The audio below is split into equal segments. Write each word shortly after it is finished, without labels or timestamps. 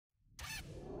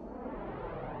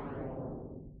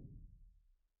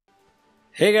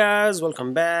Hey guys,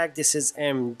 welcome back. This is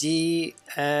MD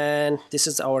and this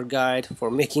is our guide for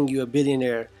making you a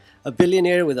billionaire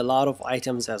with a lot of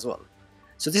items as well.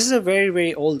 So this is a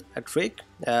very old trick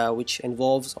which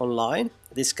involves online.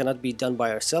 This cannot be done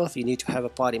by yourself. You need to have a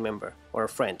party member or a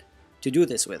friend to do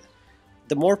this with.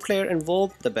 The more player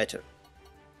involved, the better.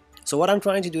 So what I'm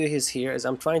trying to do is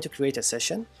I'm trying to create a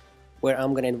session where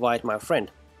I'm going to invite my friend.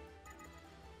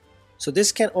 So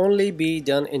this can only be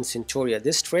done in Centauria.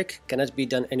 This trick cannot be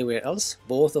done anywhere else.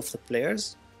 Both of the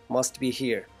players must be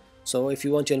here. So if you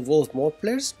want to involve more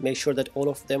players, make sure that all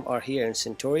of them are here in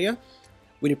Centauria.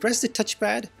 When you press the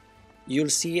touchpad, you'll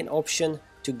see an option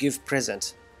to give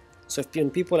present. So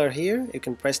when people are here, you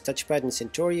can press touchpad in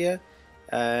Centauria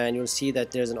and you'll see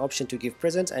that there's an option to give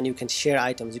presents, and you can share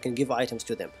items. You can give items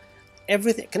to them.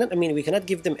 Everything we cannot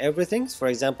give them everything. For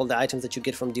example, the items that you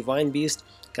get from Divine Beast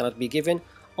cannot be given.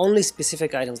 Only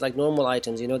specific items, like normal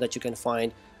items, that you can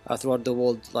find throughout the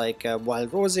world, like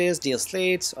Wildroses,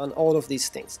 Diaslates, and all of these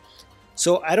things.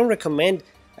 So I don't recommend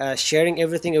sharing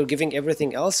everything or giving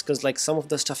everything else, because like some of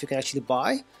the stuff you can actually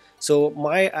buy. So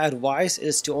my advice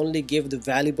is to only give the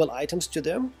valuable items to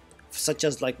them, such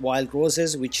as like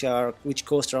Wildroses, which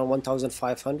cost around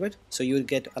 1,500. So you'll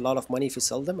get a lot of money if you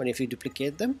sell them and if you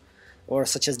duplicate them, or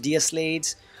such as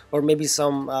Diaslates, or maybe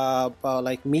some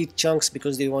like meat chunks,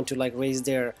 because they want to like raise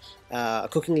their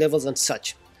cooking levels and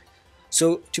such.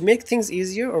 So to make things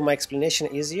easier, or my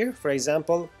explanation easier, for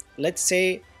example, let's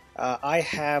say I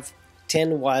have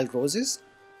 10 wild roses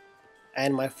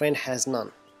and my friend has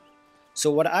none.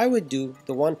 So what I would do,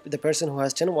 the person who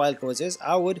has 10 wild roses,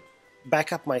 I would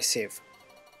back up my save.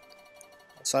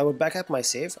 So I would back up my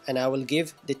save and I will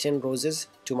give the 10 roses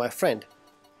to my friend.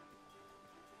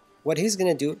 What he's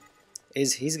gonna do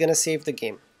is he's gonna save the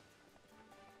game,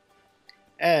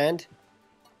 and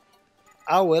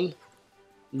I will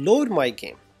load my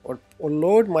game, or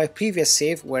load my previous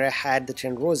save where I had the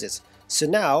 10 roses. So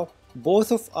now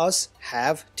both of us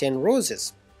have 10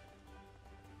 roses.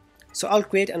 So I'll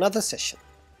create another session.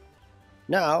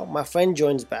 Now my friend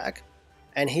joins back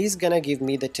and he's gonna give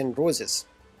me the 10 roses,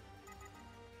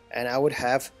 and I would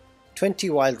have 20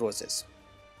 wild roses.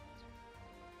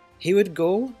 He would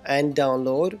go and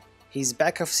download his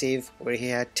backup save where he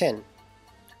had 10.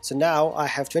 So now I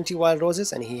have 20 wild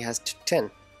roses and he has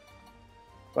 10,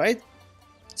 right?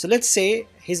 So let's say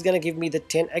he's gonna give me the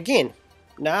 10 again.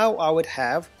 Now I would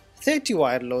have 30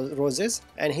 wild roses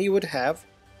and he would have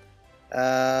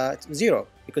 0,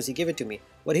 because he gave it to me.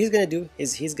 What he's gonna do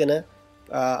is he's gonna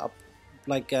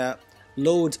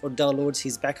loads or downloads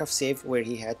his backup save where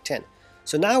he had 10.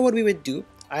 So now what we would do,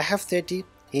 I have 30,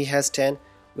 he has 10.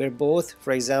 We're both,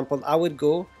 for example, I would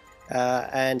go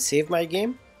and save my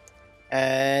game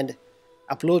and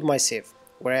upload my save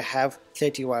where I have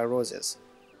 30 wild roses.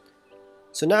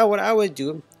 So now what I would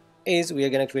do is we are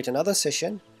going to create another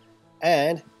session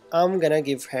and I'm going to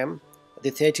give him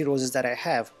the 30 roses that I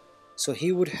have. So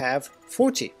he would have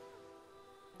 40.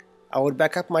 I would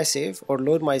back up my save or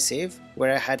load my save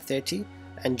where I had 30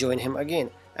 and join him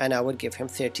again, and I would give him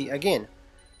 30 again.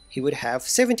 He would have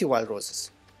 70 wild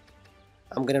roses.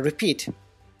 I'm going to repeat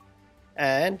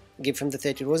and give him the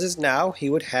 30 roses. Now he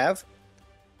would have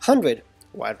 100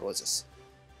 wild roses.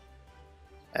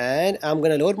 And I'm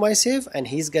going to load my save and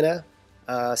he's going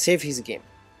to save his game.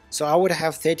 So I would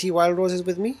have 30 wild roses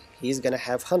with me. He's going to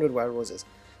have 100 wild roses.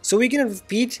 So we're going to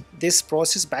repeat this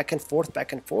process back and forth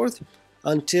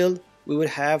until we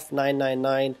would have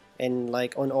 999 and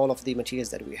like on all of the materials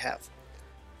that we have.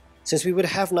 Since we would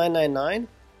have 999,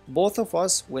 both of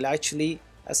us will actually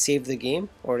save the game,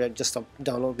 or just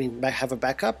download, have a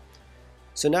backup.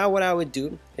 So now what I would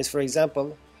do is, for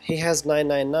example, he has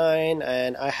 999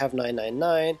 and I have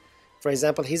 999. For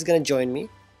example, he's gonna join me.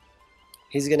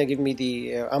 He's gonna give me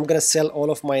the I'm gonna sell all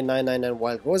of my 999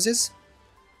 wild roses.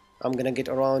 I'm gonna get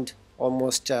around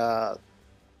almost $1.5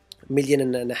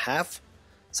 million,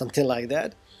 something like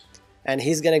that, and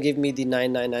he's gonna give me the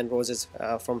 999 roses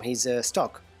from his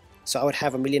stock. So I would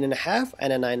have $1.5 million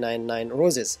and a 999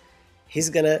 roses. He's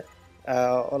gonna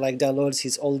downloads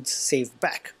his old save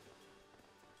back.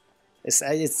 It's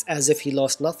as if he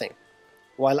lost nothing,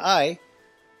 while I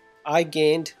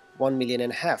gained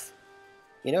 $1.5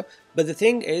 million. But the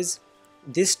thing is,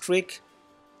 this trick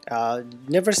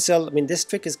never sell. This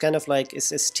trick is kind of like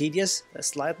it's tedious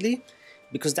slightly,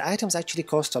 because the items actually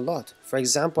cost a lot. For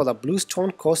example, a blue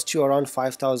stone costs you around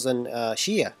 5,000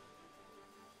 Shia.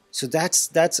 So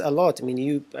that's a lot.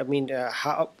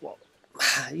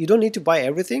 You don't need to buy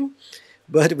everything,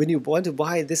 but when you want to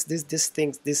buy these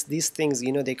things,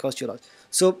 they cost you a lot.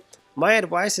 So my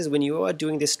advice is, when you are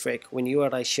doing this trick, when you are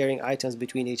like sharing items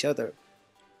between each other,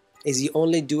 is you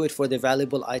only do it for the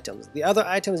valuable items. The other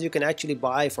items you can actually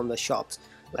buy from the shops.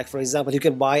 Like for example, you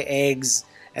can buy eggs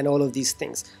and all of these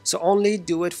things. So only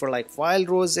do it for like wild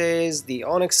roses, the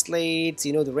onyx slates,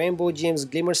 you know, the rainbow gems,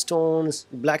 glimmer stones,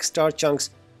 black star chunks.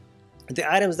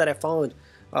 The items that I found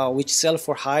which sell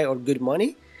for high or good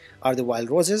money are the wild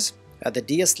roses, the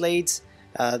diaslates,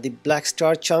 the black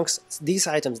star chunks. These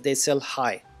items, they sell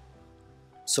high.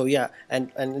 So yeah,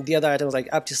 and the other items like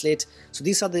aptislate. So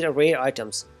these are the rare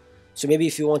items. So maybe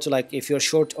if you want to, like, if you're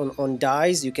short on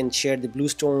dyes, you can share the blue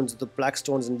stones, the black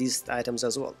stones, and these items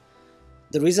as well.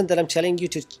 The reason that I'm telling you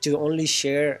to only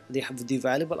share the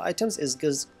valuable items is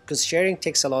because sharing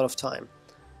takes a lot of time,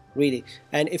 really.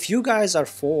 And if you guys are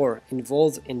 4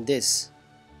 involved in this,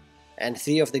 and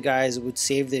 3 of the guys would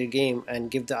save their game and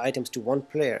give the items to 1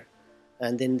 player,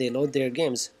 and then they load their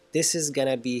games, this is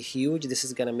gonna be huge. This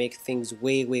is gonna make things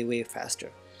way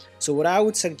faster. So what I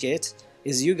would suggest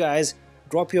is you guys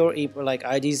drop your like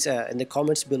IDs in the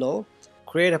comments below,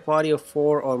 create a party of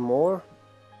 4 or more,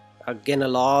 again a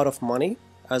lot of money,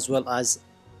 as well as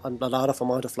a lot of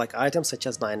amount of like items such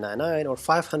as 999 or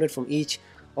 500 from each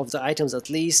of the items, at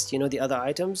least, you know, the other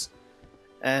items.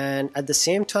 And at the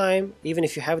same time, even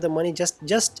if you have the money,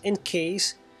 just in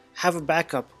case, have a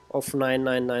backup of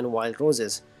 999 wild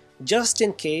roses, just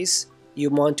in case you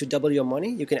want to double your money.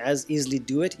 You can as easily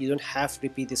do it. You don't have to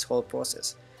repeat this whole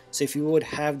process. So if you would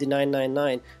have the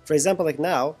 999, for example, like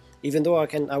now, even though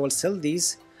I will sell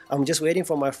these, I'm just waiting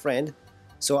for my friend.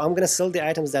 So I'm gonna sell the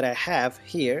items that I have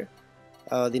here,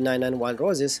 the 99 wild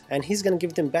roses, and he's gonna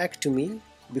give them back to me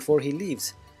before he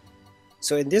leaves.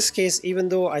 So in this case, even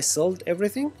though I sold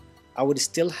everything, I would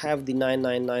still have the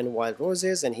 999 wild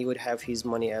roses, and he would have his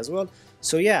money as well.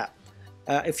 So yeah,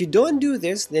 if you don't do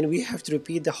this, then we have to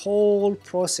repeat the whole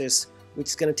process, which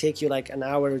is gonna take you like an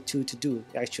hour or 2 to do,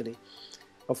 actually.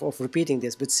 Of repeating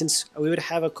this. But since we would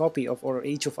have a copy of, or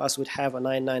each of us would have a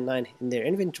 999 in their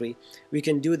inventory, we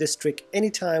can do this trick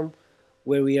anytime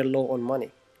where we are low on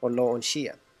money or low on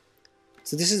Shia.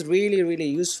 So this is really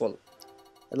useful.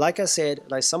 Like I said,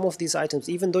 like some of these items,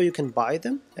 even though you can buy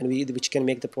them, and which can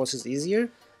make the process easier,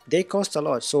 they cost a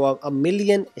lot. So a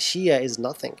million Shia is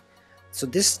nothing. So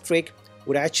this trick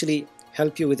would actually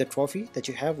help you with the trophy that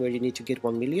you have, where you need to get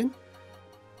 1 million.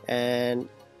 And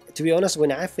to be honest,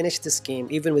 when I finished this game,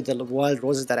 even with the wild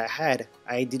roses that I had,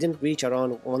 I didn't reach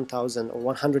around 1,000 or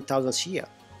 100,000 Shia.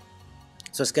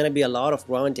 So it's gonna be a lot of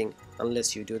grinding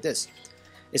unless you do this.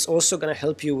 It's also gonna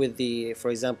help you with the,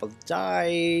 for example,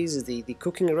 dyes, the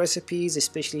cooking recipes,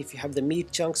 especially if you have the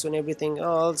meat chunks and everything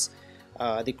else,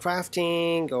 the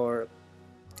crafting or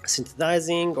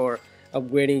synthesizing or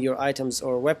upgrading your items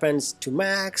or weapons to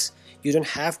max. You don't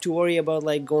have to worry about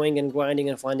like going and grinding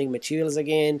and finding materials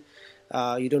again.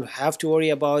 You don't have to worry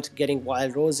about getting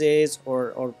wild roses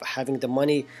or having the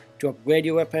money to upgrade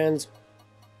your weapons,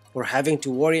 or having to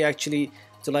worry actually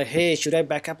to like, hey, should I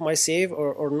back up my save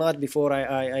or not before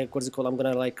I what's it called, I'm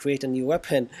gonna like create a new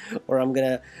weapon, or I'm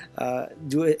gonna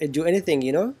do anything,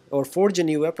 you know, or forge a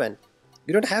new weapon.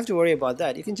 You don't have to worry about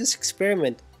that. You can just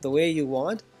experiment the way you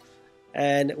want,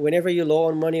 and whenever you're low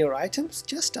on money or items,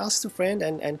 just ask a friend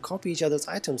and copy each other's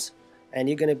items, and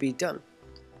you're gonna be done.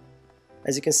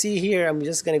 As you can see here, I'm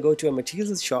just gonna go to a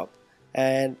materials shop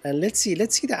and let's see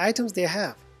the items they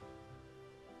have.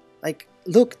 Like,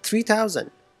 look, 3,000,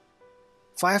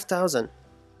 5,000.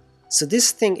 So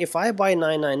this thing, if I buy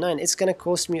 999, it's gonna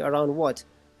cost me around what?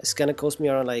 It's gonna cost me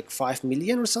around like 5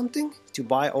 million or something to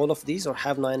buy all of these or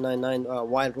have 999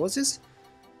 wild roses.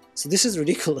 So this is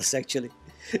ridiculous actually.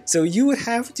 So you would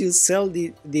have to sell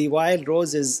the wild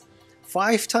roses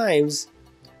 5 times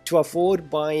to afford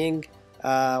buying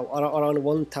around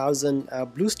 1,000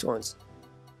 blue stones.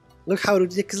 Look how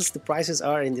ridiculous the prices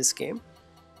are in this game.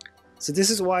 So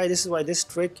this is why this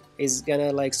trick is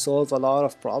gonna like solve a lot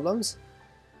of problems.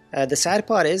 The sad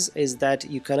part is that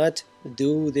you cannot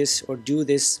do this with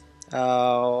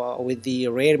the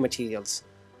rare materials,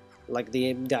 like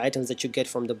the items that you get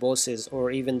from the bosses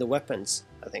or even the weapons,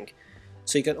 I think.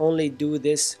 So you can only do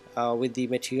this with the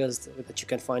materials that you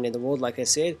can find in the world, like I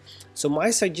said. So my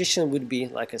suggestion would be,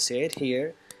 like I said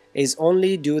here, is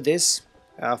only do this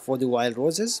for the wild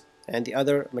roses and the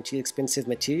other expensive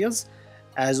materials,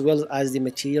 as well as the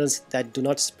materials that do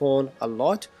not spawn a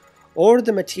lot, or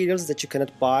the materials that you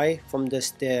cannot buy from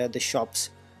the shops,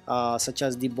 such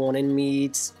as the bone-in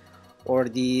meats or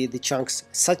the chunks,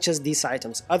 such as these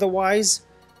items. Otherwise,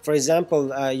 for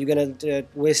example, you're gonna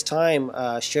waste time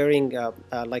sharing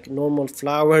like normal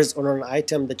flowers on an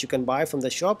item that you can buy from the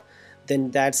shop, then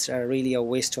that's really a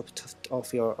waste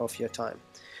of your time.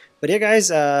 But yeah guys,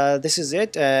 this is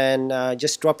it, and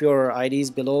just drop your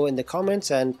IDs below in the comments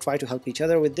and try to help each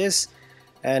other with this.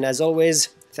 And as always,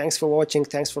 thanks for watching,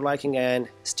 thanks for liking, and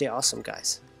stay awesome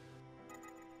guys.